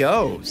she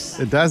goes.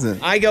 It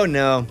doesn't. I go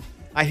no.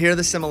 I hear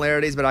the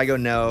similarities, but I go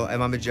no. If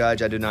I'm a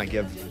judge, I do not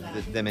give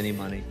them any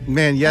money.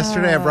 Man,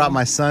 yesterday I brought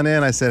my son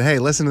in. I said, hey,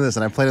 listen to this.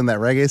 And I played him that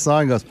reggae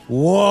song. He goes,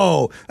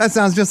 whoa, that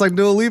sounds just like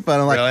Dua Lipa.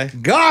 And I'm like, Really?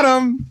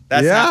 got him.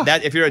 That's yeah. not,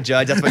 that. If you're a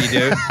judge, that's what you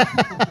do.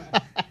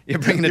 You're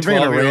bringing a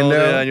 12-year-old in,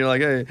 and you're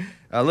like, hey,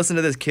 listen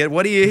to this kid.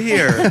 What do you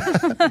hear?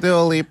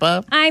 Dua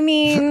Lipa. I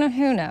mean,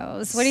 who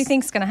knows? What do you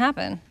think's going to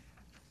happen?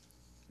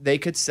 They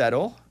could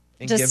settle.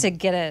 And Just to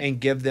get it. And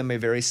give them a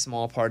very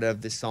small part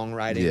of the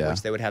songwriting, Yeah.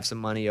 which they would have some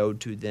money owed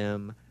to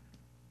them,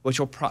 which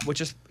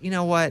is, you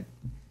know what?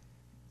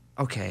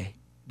 Okay,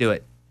 do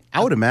it.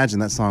 I would imagine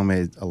that song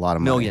made a lot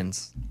of money.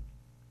 Millions.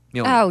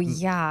 Oh,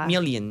 yeah.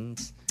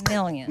 Millions.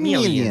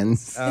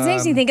 Millions. It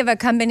makes me think of a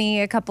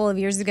company a couple of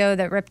years ago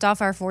that ripped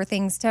off our Four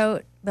Things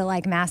tote, but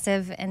like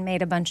massive, and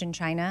made a bunch in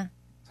China.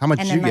 How much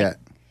And did you then, get?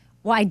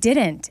 Well, I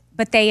didn't,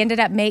 but they ended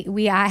up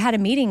I had a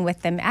meeting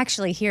with them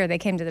actually here. They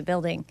came to the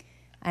building,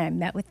 and I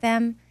met with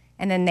them,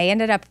 and then they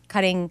ended up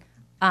cutting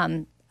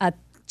a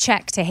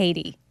check to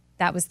Haiti.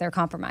 That was their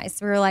compromise.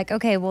 We were like,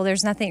 okay, well,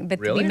 there's nothing, but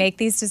Really? we make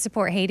these to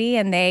support Haiti,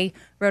 and they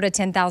wrote a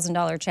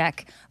 $10,000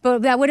 check.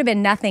 But that would have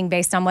been nothing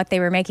based on what they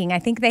were making. I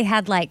think they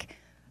had like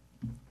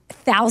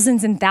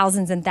thousands and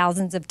thousands and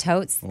thousands of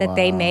totes that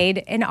they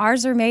made, and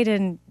ours are made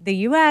in the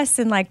U.S.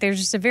 and like there's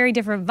just a very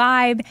different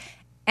vibe.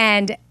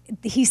 And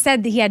he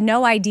said that he had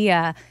no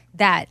idea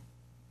that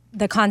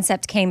the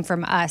concept came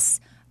from us,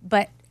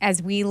 but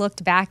as we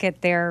looked back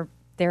at they're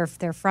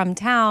from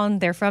town,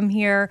 they're from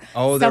here.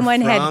 Oh, they're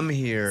from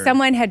here.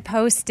 Someone had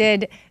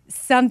posted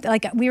something,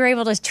 like we were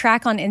able to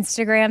track on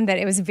Instagram that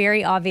it was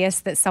very obvious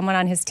that someone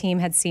on his team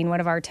had seen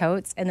one of our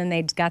totes, and then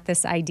they'd got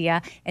this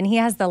idea. And he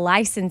has the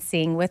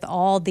licensing with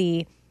all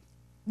the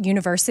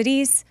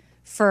universities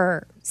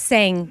for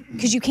saying,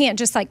 because you can't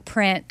just like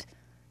print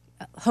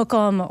Hook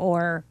 'em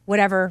or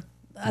whatever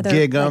other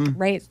Gig 'em.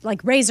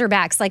 like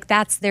Razorbacks, like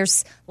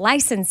there's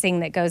licensing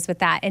that goes with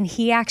that. And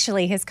he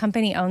actually, his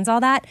company owns all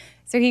that.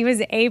 So he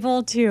was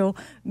able to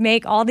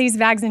make all these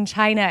bags in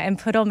China and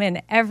put them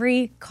in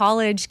every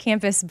college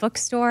campus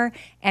bookstore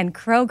and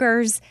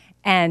Kroger's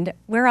and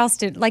where else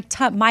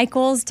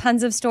Michael's,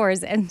 tons of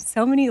stores. And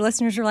so many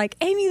listeners were like,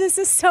 Amy, this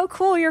is so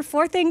cool. Your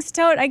Four Things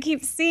tote. I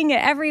keep seeing it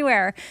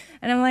everywhere.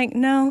 And I'm like,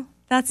 no,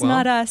 that's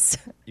not us.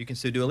 You can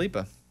sue Dua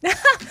Lipa.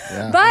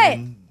 But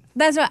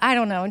that's what, I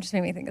don't know. It just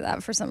made me think of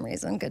that for some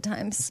reason. Good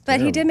times. But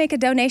he did make a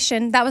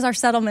donation. That was our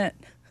settlement.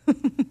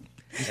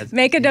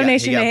 Make a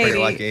donation he got to pretty Haiti.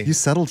 lucky. You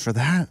settled for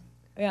that?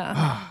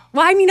 Yeah.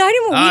 Well, I mean, we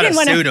didn't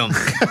want sued to. him.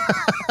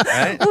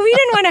 Right? Well, we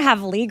didn't want to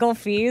have legal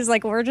fees.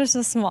 Like we're just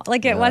a small.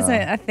 Like it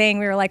wasn't a thing.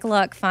 We were like,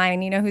 look,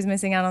 fine. You know who's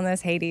missing out on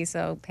this? Haiti.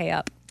 So pay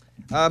up.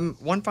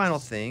 One final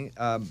thing.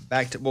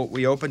 Back to what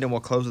we opened, and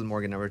we'll close with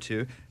Morgan number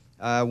 2.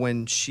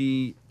 When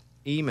she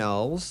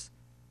emails,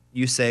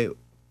 you say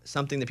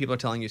something that people are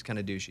telling you is kind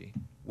of douchey,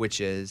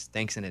 which is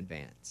thanks in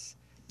advance.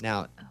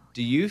 Now,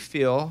 do you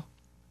feel?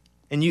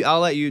 And I'll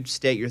let you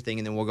state your thing,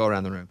 and then we'll go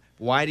around the room.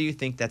 Why do you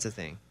think that's a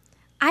thing?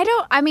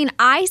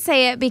 I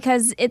say it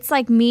because it's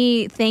like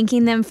me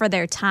thanking them for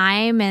their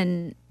time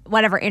and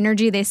whatever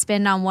energy they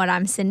spend on what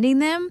I'm sending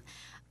them.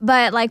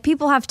 But like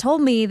people have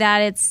told me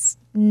that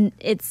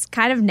it's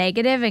kind of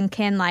negative and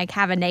can like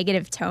have a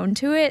negative tone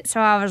to it.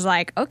 So I was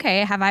like,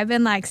 okay, have I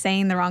been like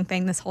saying the wrong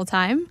thing this whole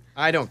time?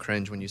 I don't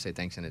cringe when you say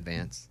thanks in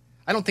advance.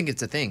 I don't think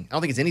it's a thing. I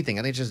don't think it's anything.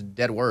 I think it's just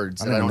dead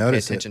words that I don't pay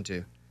attention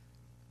to.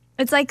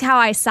 It's like how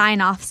I sign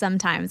off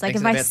sometimes. Like Thanks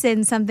if in I advance.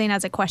 send something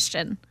as a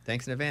question.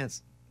 Thanks in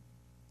advance.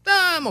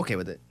 I'm okay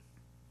with it.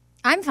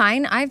 I'm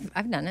fine.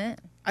 I've done it.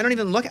 I don't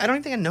even look. I don't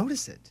even think I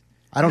notice it.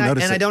 I don't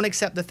notice and it. I don't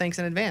accept the thanks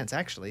in advance,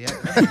 actually.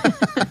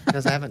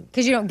 Because I haven't.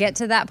 Because you don't get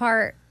to that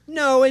part.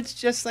 No, it's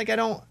just like I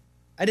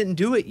didn't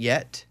do it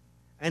yet.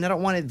 And I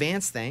don't want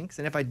advance thanks.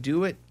 And if I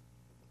do it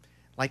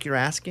like you're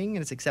asking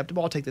and it's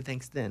acceptable, I'll take the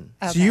thanks then.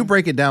 So you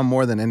break it down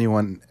more than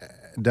anyone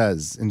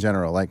does in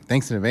general. Like,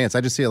 thanks in advance.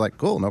 I just see it like,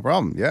 cool, no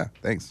problem. Yeah,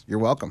 thanks. You're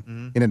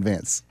welcome in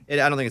advance. I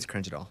don't think it's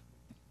cringe at all.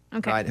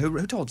 Okay. Right.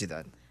 Who told you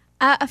that?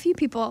 A few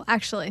people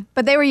actually,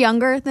 but they were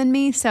younger than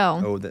me, so.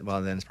 Oh,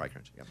 well then it's probably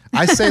cringe. Yep.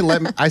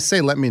 I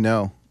say let me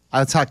know.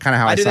 That's kind of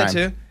how I do sign. that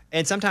too.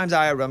 And sometimes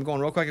I'm going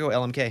real quick. I go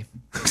LMK.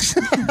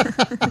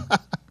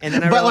 And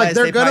then I But, realize like,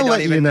 they're they gonna probably let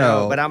don't you even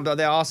know. But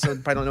they also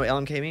probably don't know what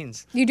LMK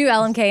means. You do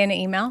LMK in an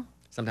email?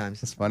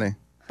 Sometimes. That's funny.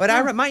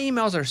 But my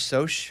emails are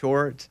so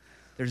short.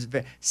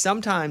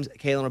 Sometimes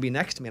Kaylin will be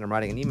next to me and I'm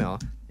writing an email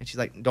and she's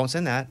like, "Don't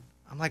send that."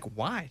 I'm like,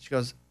 "Why?" She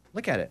goes,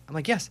 "Look at it." I'm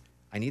like, "Yes,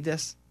 I need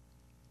this.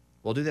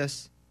 We'll do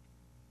this."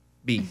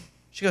 B.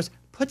 She goes,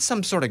 "Put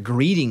some sort of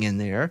greeting in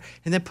there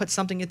and then put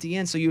something at the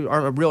end so you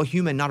are a real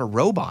human, not a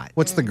robot."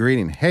 What's the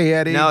greeting? Hey,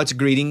 Eddie. No, it's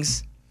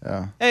greetings.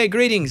 Oh. Hey,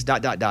 greetings. ...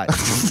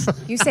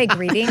 You say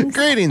greetings?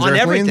 Greetings, on Earthlings.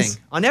 everything.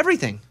 On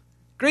everything.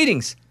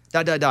 Greetings. ...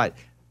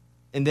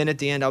 And then at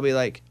the end, I'll be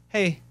like,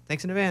 "Hey,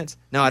 thanks in advance."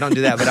 No, I don't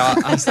do that, but I'll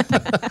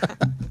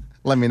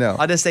Let me know.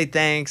 I'll just say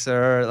thanks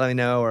or let me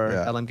know or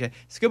LMK.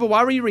 Scuba,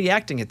 why were you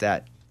reacting at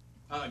that?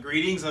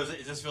 Greetings.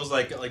 It just feels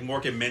like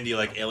Mork and Mindy,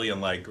 like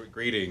alien-like.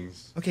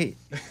 Greetings. Okay,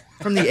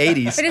 from the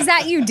 80s. But is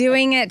that you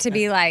doing it to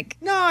be like?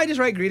 No, I just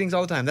write greetings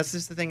all the time. That's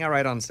just the thing I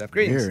write on stuff.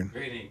 Greetings. Weird.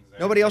 Greetings.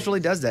 Nobody else really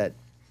does that.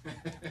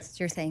 It's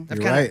your thing.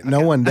 You're right.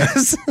 No one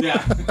does. Yeah.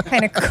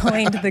 Kind of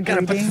coined the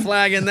Gotta put the greeting.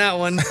 flag in that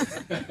one.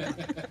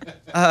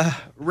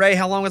 Ray,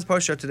 how long was the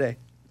post show today?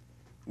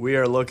 We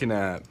are looking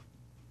at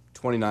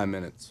 29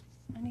 minutes.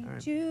 I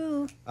need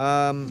you.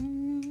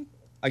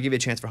 I'll give you a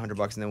chance for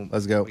 $100 and then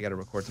Let's go. we got to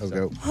record some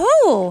Let's stuff. go.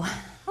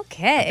 Oh,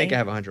 okay. I think I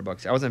have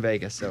 $100. I was in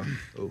Vegas, so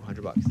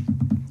 $100.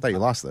 I thought you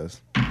lost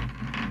those.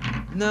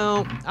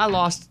 No, I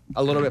lost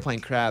a little bit playing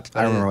craps. But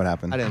I remember didn't- what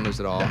happened. I didn't lose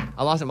at all. Yeah.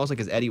 I lost it mostly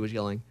because Eddie was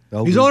yelling.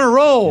 Oh, He's we- on a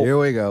roll. Here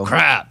we go.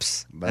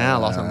 Craps. And I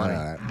lost my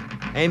money.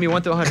 Amy,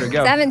 1 to 100.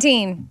 Go.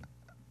 17.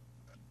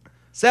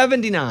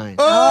 79.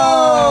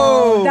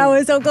 Oh, that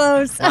was so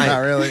close. Not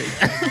really.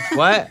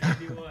 What?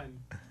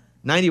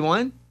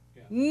 91?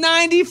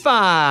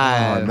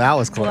 95. Oh, that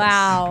was close.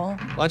 Wow.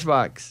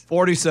 Lunchbox.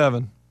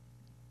 47.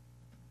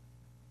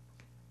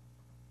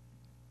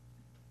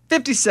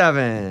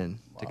 57.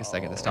 Take a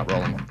second to stop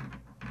rolling.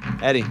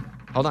 Eddie,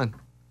 hold on.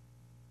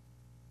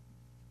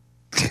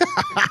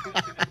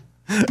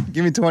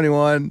 Give me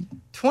 21.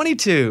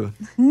 22.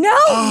 No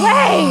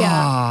way.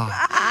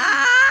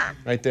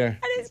 Right there.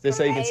 Just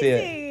so you can see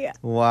it.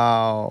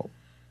 Wow.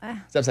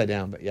 It's upside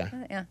down, but yeah.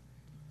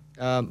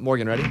 Yeah.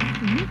 Morgan, ready?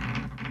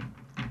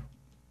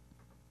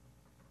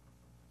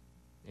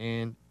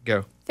 And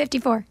go.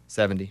 54.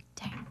 70.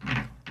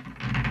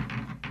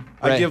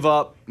 I Ray. give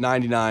up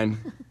 99.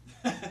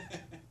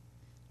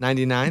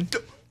 99?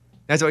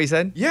 That's what you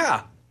said?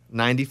 Yeah.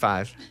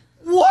 95.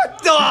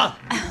 What the?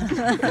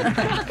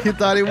 He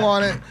thought he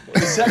won it.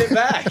 Set it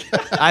back.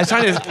 I was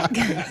trying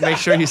to make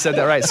sure you said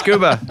that right.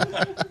 Scuba.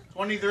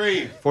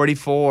 23.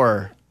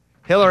 44.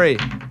 Hillary.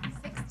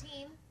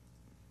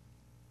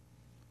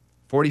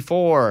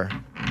 44.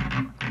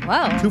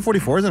 Whoa. 2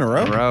 44s in a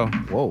row? Row.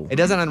 Whoa. It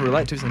doesn't on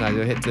roulette too sometimes.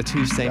 You'll hit the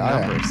two same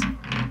Yeah. numbers.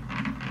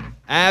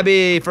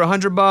 Abby for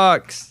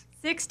 $100.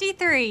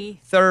 63.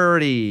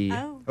 30.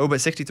 Oh.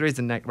 But 63 is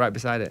the neck right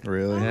beside it.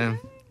 Really? Yeah.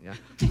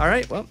 All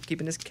right. Well,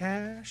 keeping this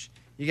cash.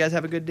 You guys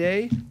have a good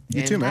day.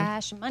 You too, man.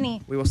 Cash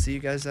money. We will see you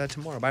guys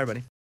tomorrow. Bye,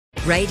 everybody.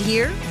 Right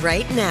here,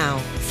 right now.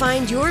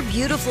 Find your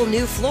beautiful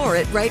new floor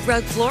at Right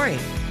Rug Flooring.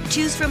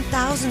 Choose from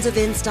thousands of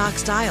in-stock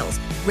styles,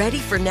 ready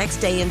for next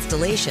day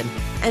installation,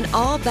 and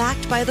all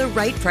backed by the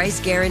right price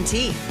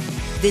guarantee.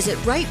 Visit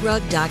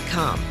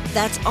rightrug.com.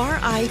 That's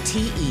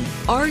RITERUG.com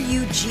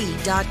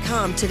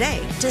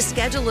today to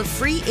schedule a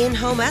free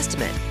in-home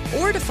estimate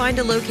or to find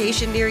a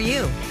location near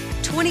you.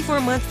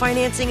 24-month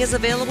financing is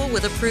available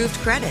with approved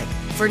credit.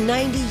 For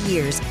 90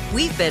 years,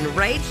 we've been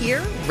right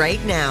here,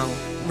 right now.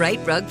 Right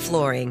Rug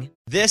Flooring.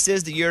 This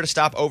is the year to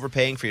stop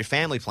overpaying for your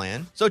family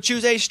plan. So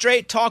choose a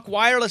Straight Talk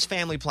Wireless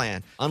family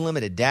plan.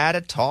 Unlimited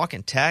data, talk,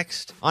 and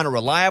text on a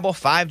reliable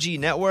 5G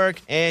network.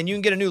 And you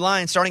can get a new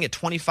line starting at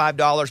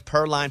 $25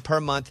 per line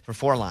per month for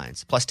 4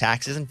 lines, plus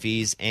taxes and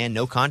fees and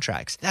no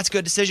contracts. That's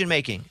good decision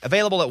making.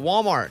 Available at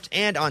Walmart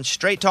and on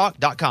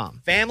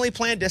straighttalk.com. Family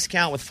plan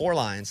discount with 4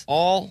 lines,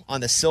 all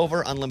on the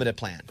Silver Unlimited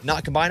plan.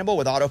 Not combinable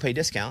with auto pay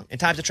discount. In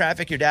times of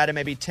traffic, your data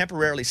may be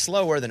temporarily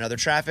slower than other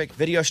traffic.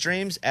 Video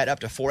streams at up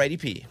to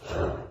 480p.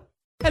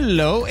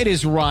 Hello, it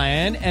is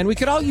Ryan, and we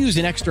could all use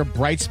an extra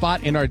bright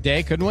spot in our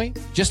day, couldn't we?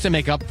 Just to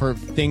make up for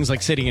things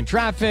like sitting in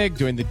traffic,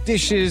 doing the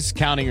dishes,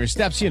 counting your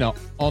steps,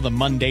 all the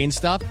mundane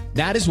stuff.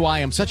 That is why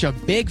I'm such a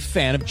big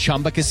fan of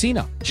Chumba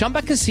Casino.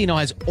 Chumba Casino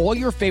has all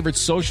your favorite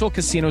social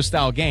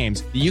casino-style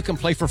games that you can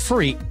play for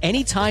free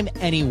anytime,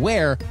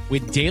 anywhere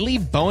with daily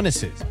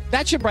bonuses.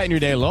 That should brighten your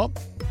day a little.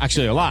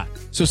 Actually, a lot.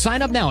 So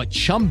sign up now at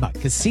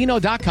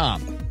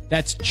ChumbaCasino.com.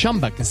 That's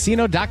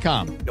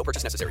ChumbaCasino.com. No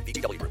purchase necessary.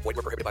 VGW Group. Void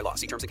where prohibited by law.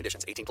 See terms and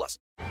conditions. 18+.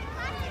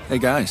 Hey,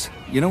 guys.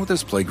 You know what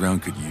this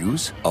playground could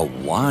use? A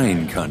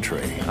wine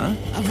country, huh?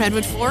 A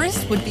redwood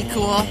forest would be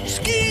cool.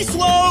 Ski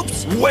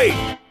slopes! Wait!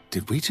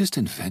 Did we just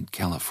invent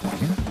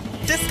California?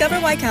 Discover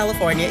why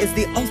California is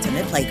the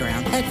ultimate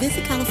playground at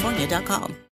visitcalifornia.com.